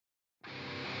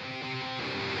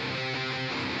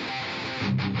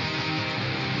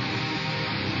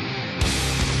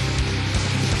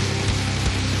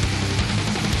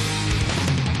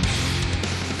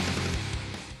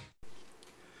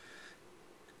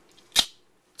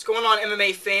What's going on,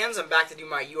 MMA fans? I'm back to do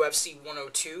my UFC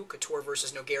 102 Couture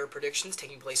versus Nogueira predictions,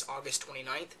 taking place August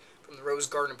 29th from the Rose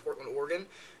Garden in Portland, Oregon.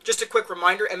 Just a quick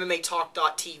reminder, MMA Talk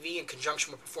TV in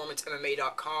conjunction with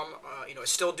PerformanceMMA.com is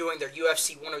still doing their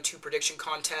UFC 102 prediction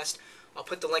contest. I'll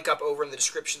put the link up over in the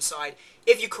description side.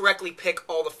 If you correctly pick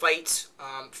all the fights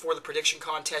for the prediction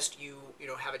contest, you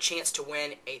have a chance to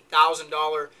win a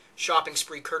 $1,000 shopping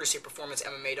spree courtesy of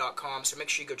PerformanceMMA.com. So make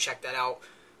sure you go check that out.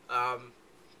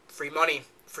 Free money,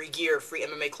 free gear, free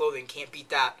MMA clothing. Can't beat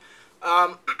that.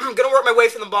 I'm going to work my way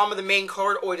from the bottom of the main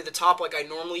card all the way to the top like I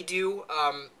normally do.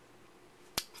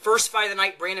 First fight of the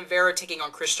night, Brandon Vera taking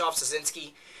on Krzysztof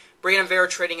Szyszynski. Brandon Vera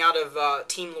trading out of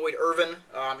Team Lloyd Irvin.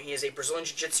 He is a Brazilian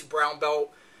Jiu-Jitsu brown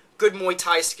belt. Good Muay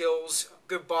Thai skills,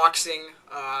 good boxing,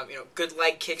 good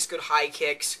leg kicks, good high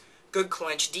kicks, good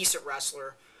clinch, decent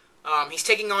wrestler. He's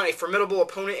taking on a formidable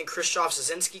opponent in Krzysztof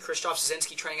Szyszynski. Krzysztof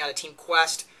Szyszynski training out of Team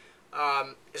Quest.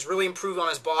 Has really improved on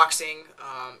his boxing.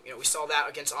 We saw that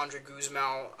against Andre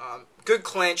Guzmão. Good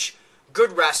clinch,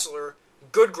 good wrestler,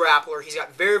 good grappler. He's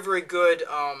got very, very good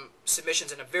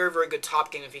submissions and a very, very good top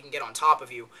game if he can get on top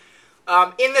of you.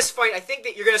 In this fight, I think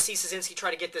that you're going to see Szyszynski try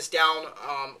to get this down,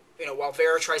 while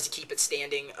Vera tries to keep it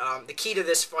standing. The key to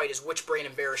this fight is which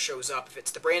Brandon Vera shows up. If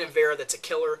it's the Brandon Vera that's a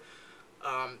killer,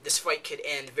 this fight could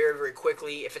end very, very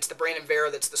quickly. If it's the Brandon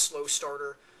Vera that's the slow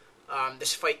starter,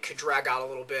 this fight could drag out a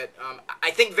little bit.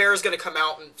 I think Vera's going to come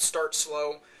out and start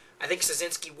slow. I think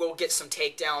Szyszynski will get some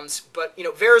takedowns, but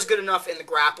Vera's good enough in the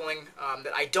grappling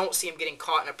that I don't see him getting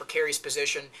caught in a precarious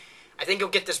position. I think he'll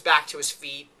get this back to his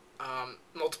feet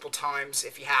multiple times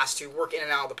if he has to, work in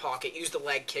and out of the pocket, use the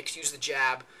leg kicks, use the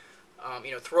jab,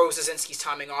 throw Szyszynski's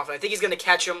timing off. And I think he's going to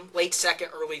catch him late second,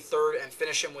 early third, and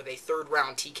finish him with a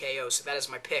third-round TKO. So that is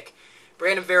my pick.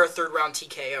 Brandon Vera, third-round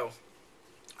TKO.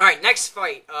 All right, next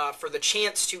fight for the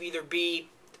chance to either be,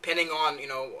 depending on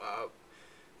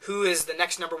who is the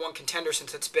next #1 contender,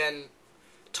 since it's been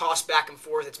tossed back and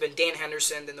forth. It's been Dan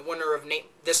Henderson, then the winner of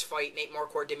this fight, Nate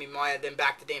Marquardt, Demian Maia, then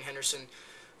back to Dan Henderson.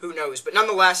 Who knows? But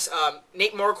nonetheless,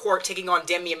 Nate Marquardt taking on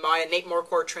Demian Maia. Nate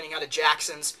Marquardt training out of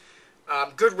Jackson's.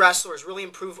 Good wrestler, has really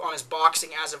improved on his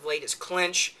boxing as of late. His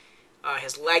clinch,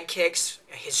 his leg kicks,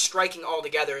 his striking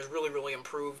altogether has really, really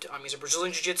improved. He's a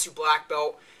Brazilian Jiu-Jitsu black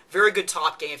belt. Very good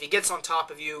top game. If he gets on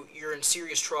top of you, you're in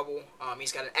serious trouble.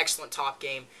 He's got an excellent top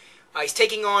game. He's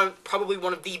taking on probably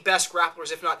one of the best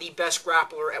grapplers, if not the best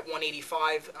grappler at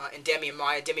 185 in Demian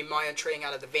Maia. Demian Maia training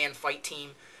out of the Van Fight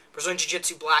team. Brazilian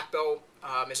Jiu-Jitsu black belt.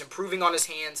 Is improving on his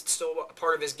hands. It's still a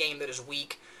part of his game that is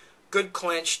weak. Good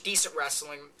clinch, decent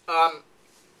wrestling. I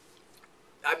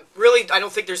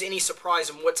don't think there's any surprise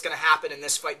in what's going to happen in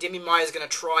this fight. Demian Maia is going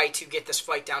to try to get this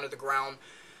fight down to the ground.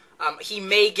 He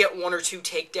may get 1 or 2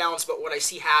 takedowns, but what I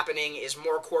see happening is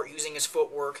Marquardt using his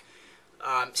footwork,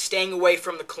 staying away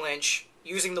from the clinch,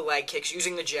 using the leg kicks,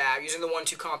 using the jab, using the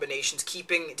 1-2 combinations,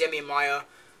 keeping Demian Maia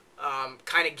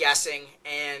kind of guessing,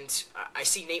 and I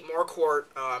see Nate Marquardt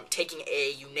taking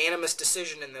a unanimous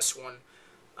decision in this one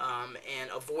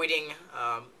and avoiding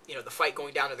the fight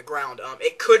going down to the ground.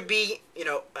 It could be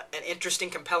an interesting,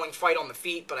 compelling fight on the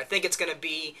feet, but I think it's going to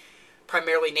be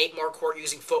primarily Nate Marquardt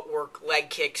using footwork, leg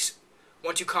kicks,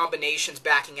 1-2 combinations,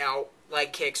 backing out,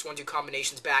 leg kicks, 1-2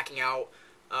 combinations, backing out.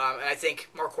 And I think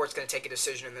Marquardt's going to take a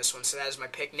decision in this one. So that is my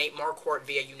pick, Nate Marquardt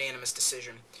via unanimous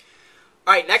decision.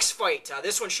 All right, next fight.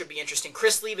 This one should be interesting.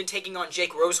 Chris Lieben taking on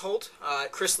Jake Roseholt.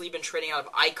 Chris Lieben training out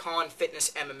of Icon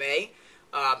Fitness MMA.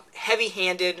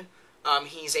 Heavy-handed.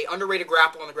 He's an underrated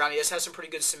grappler on the ground. He does have some pretty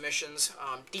good submissions.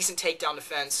 Decent takedown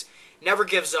defense. Never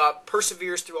gives up,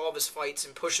 perseveres through all of his fights,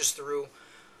 and pushes through.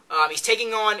 He's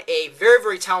taking on a very,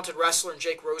 very talented wrestler in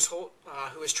Jake Roseholt,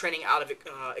 who is training out of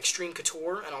Extreme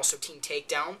Couture and also Team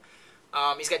Takedown.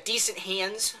 He's got decent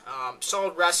hands,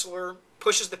 solid wrestler,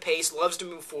 pushes the pace, loves to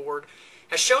move forward.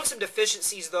 Has shown some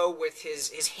deficiencies, though, with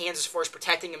his hands as far as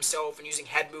protecting himself and using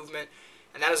head movement,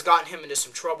 and that has gotten him into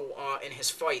some trouble in his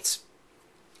fights.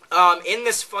 In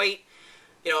this fight,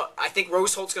 I think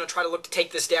Roseholt's going to try to look to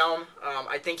take this down.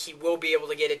 I think he will be able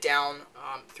to get it down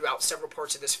throughout several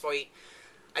parts of this fight.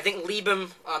 I think Lieben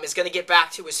is going to get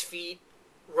back to his feet.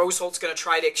 Roseholt's going to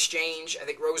try to exchange. I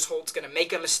think Roseholt's going to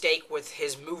make a mistake with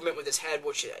his movement with his head,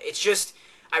 which it's just...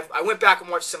 I went back and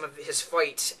watched some of his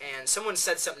fights, and someone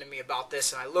said something to me about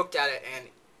this, and I looked at it, and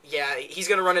yeah, he's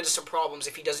going to run into some problems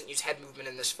if he doesn't use head movement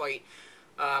in this fight.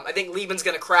 I think Lieben's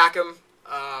going to crack him,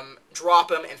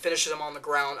 drop him, and finishes him on the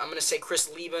ground. I'm going to say Chris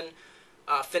Lieben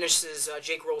finishes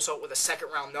Jake Roseholt with a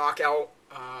second-round knockout.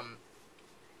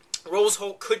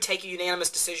 Roseholt could take a unanimous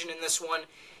decision in this one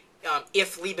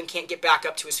if Lieben can't get back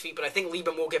up to his feet, but I think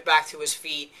Lieben will get back to his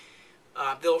feet.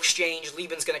 They'll exchange.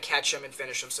 Lieben's going to catch him and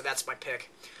finish him, so that's my pick.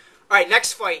 All right,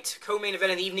 next fight, co-main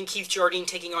event of the evening, Keith Jardine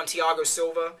taking on Thiago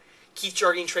Silva. Keith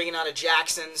Jardine training out of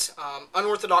Jackson's.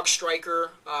 Unorthodox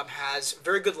striker, has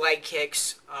very good leg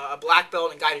kicks, a black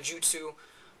belt in Gaida Jutsu,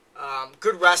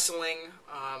 good wrestling,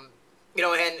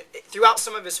 and throughout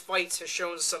some of his fights has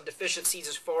shown some deficiencies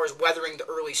as far as weathering the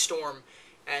early storm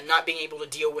and not being able to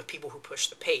deal with people who push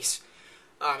the pace.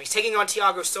 He's taking on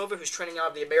Thiago Silva, who's training out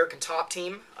of the American Top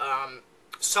Team.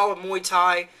 Solid Muay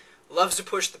Thai, loves to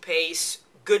push the pace,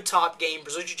 good top game,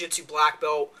 Brazilian Jiu-Jitsu black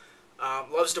belt,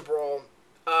 loves to brawl.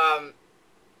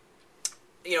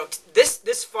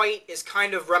 This fight is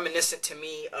kind of reminiscent to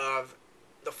me of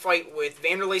the fight with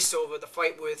Vanderlei Silva, the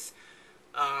fight with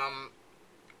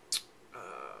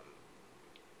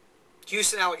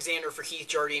Houston Alexander for Keith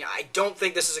Jardine. I don't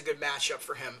think this is a good matchup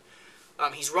for him.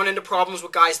 He's run into problems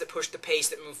with guys that push the pace,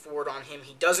 that move forward on him.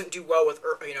 He doesn't do well with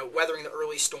weathering the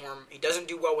early storm. He doesn't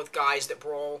do well with guys that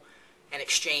brawl and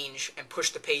exchange and push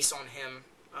the pace on him.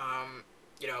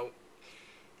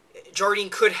 Jardine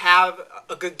could have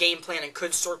a good game plan and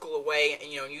could circle away and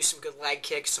use some good leg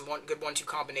kicks, some good 1-2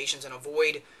 combinations, and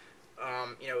avoid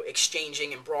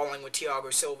exchanging and brawling with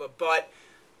Thiago Silva. But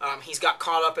he's got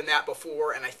caught up in that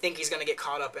before, and I think he's going to get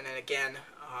caught up in it again.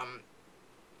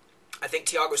 I think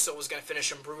Thiago Silva is going to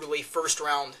finish him brutally, first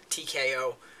round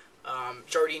TKO.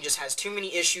 Jardine just has too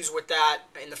many issues with that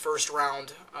in the first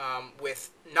round, with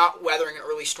not weathering an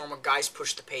early storm when guys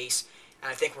push the pace,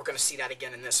 and I think we're going to see that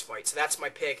again in this fight. So that's my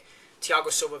pick, Thiago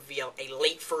Silva via a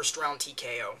late first round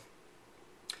TKO.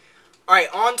 All right,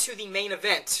 on to the main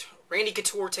event. Randy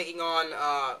Couture taking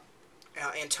on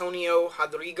Antonio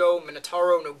Rodrigo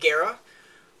Minotauro Nogueira.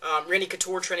 Randy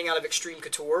Couture training out of Extreme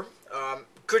Couture.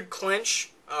 Good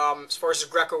clinch. As far as his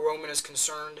Greco-Roman is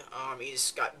concerned,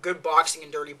 he's got good boxing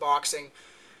and dirty boxing,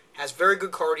 has very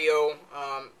good cardio.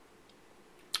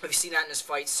 We've seen that in his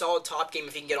fights. Solid top game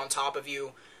if he can get on top of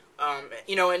you.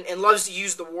 And loves to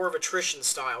use the war of attrition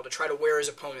style to try to wear his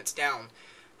opponents down.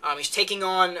 He's taking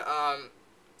on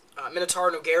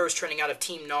Minotauro Nogueira, who's training out of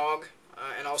Team Nog,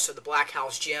 and also the Black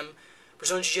House Gym.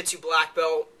 Brazilian Jiu-Jitsu black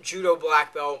belt, Judo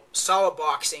black belt, solid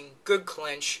boxing, good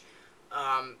clinch,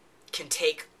 can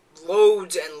take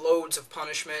loads and loads of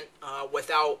punishment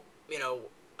without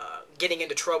getting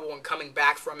into trouble and coming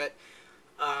back from it.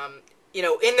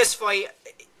 In this fight,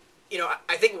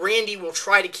 I think Randy will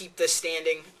try to keep this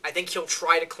standing. I think he'll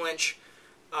try to clinch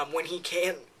when he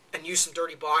can and use some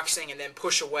dirty boxing and then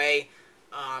push away,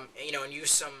 and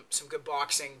use some good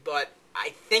boxing. But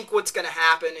I think what's going to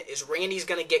happen is Randy's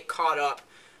going to get caught up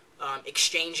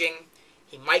exchanging.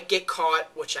 He might get caught,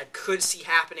 which I could see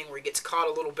happening, where he gets caught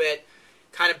a little bit,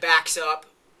 kind of backs up,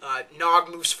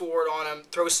 Nog moves forward on him,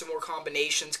 throws some more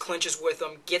combinations, clinches with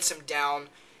him, gets him down,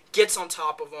 gets on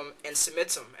top of him, and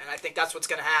submits him. And I think that's what's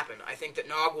going to happen. I think that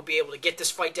Nog will be able to get this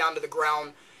fight down to the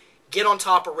ground, get on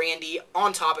top of Randy,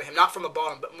 on top of him, not from the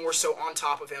bottom, but more so on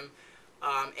top of him,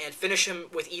 and finish him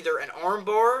with either an arm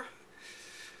bar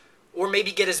or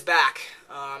maybe get his back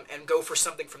and go for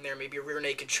something from there, maybe a rear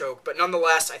naked choke. But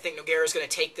nonetheless, I think Nogueira is going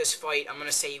to take this fight. I'm going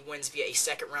to say he wins via a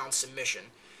second-round submission.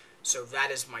 So that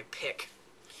is my pick.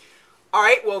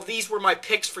 Alright, well, these were my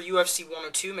picks for UFC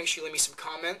 102. Make sure you leave me some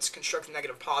comments, constructive,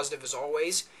 negative, positive, as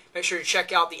always. Make sure you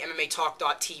check out the MMA Talk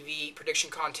TV prediction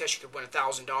contest. You could win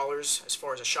 $1,000 as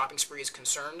far as a shopping spree is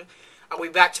concerned. I'll be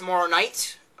back tomorrow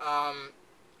night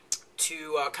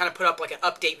to kind of put up like an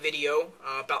update video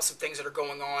about some things that are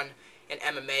going on in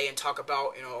MMA and talk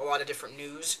about a lot of different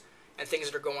news and things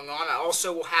that are going on. I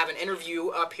also will have an interview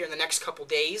up here in the next couple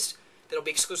days that'll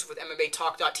be exclusive with MMA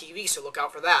Talk TV, so look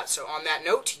out for that. So on that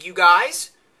note, you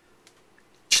guys,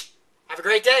 have a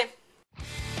great day.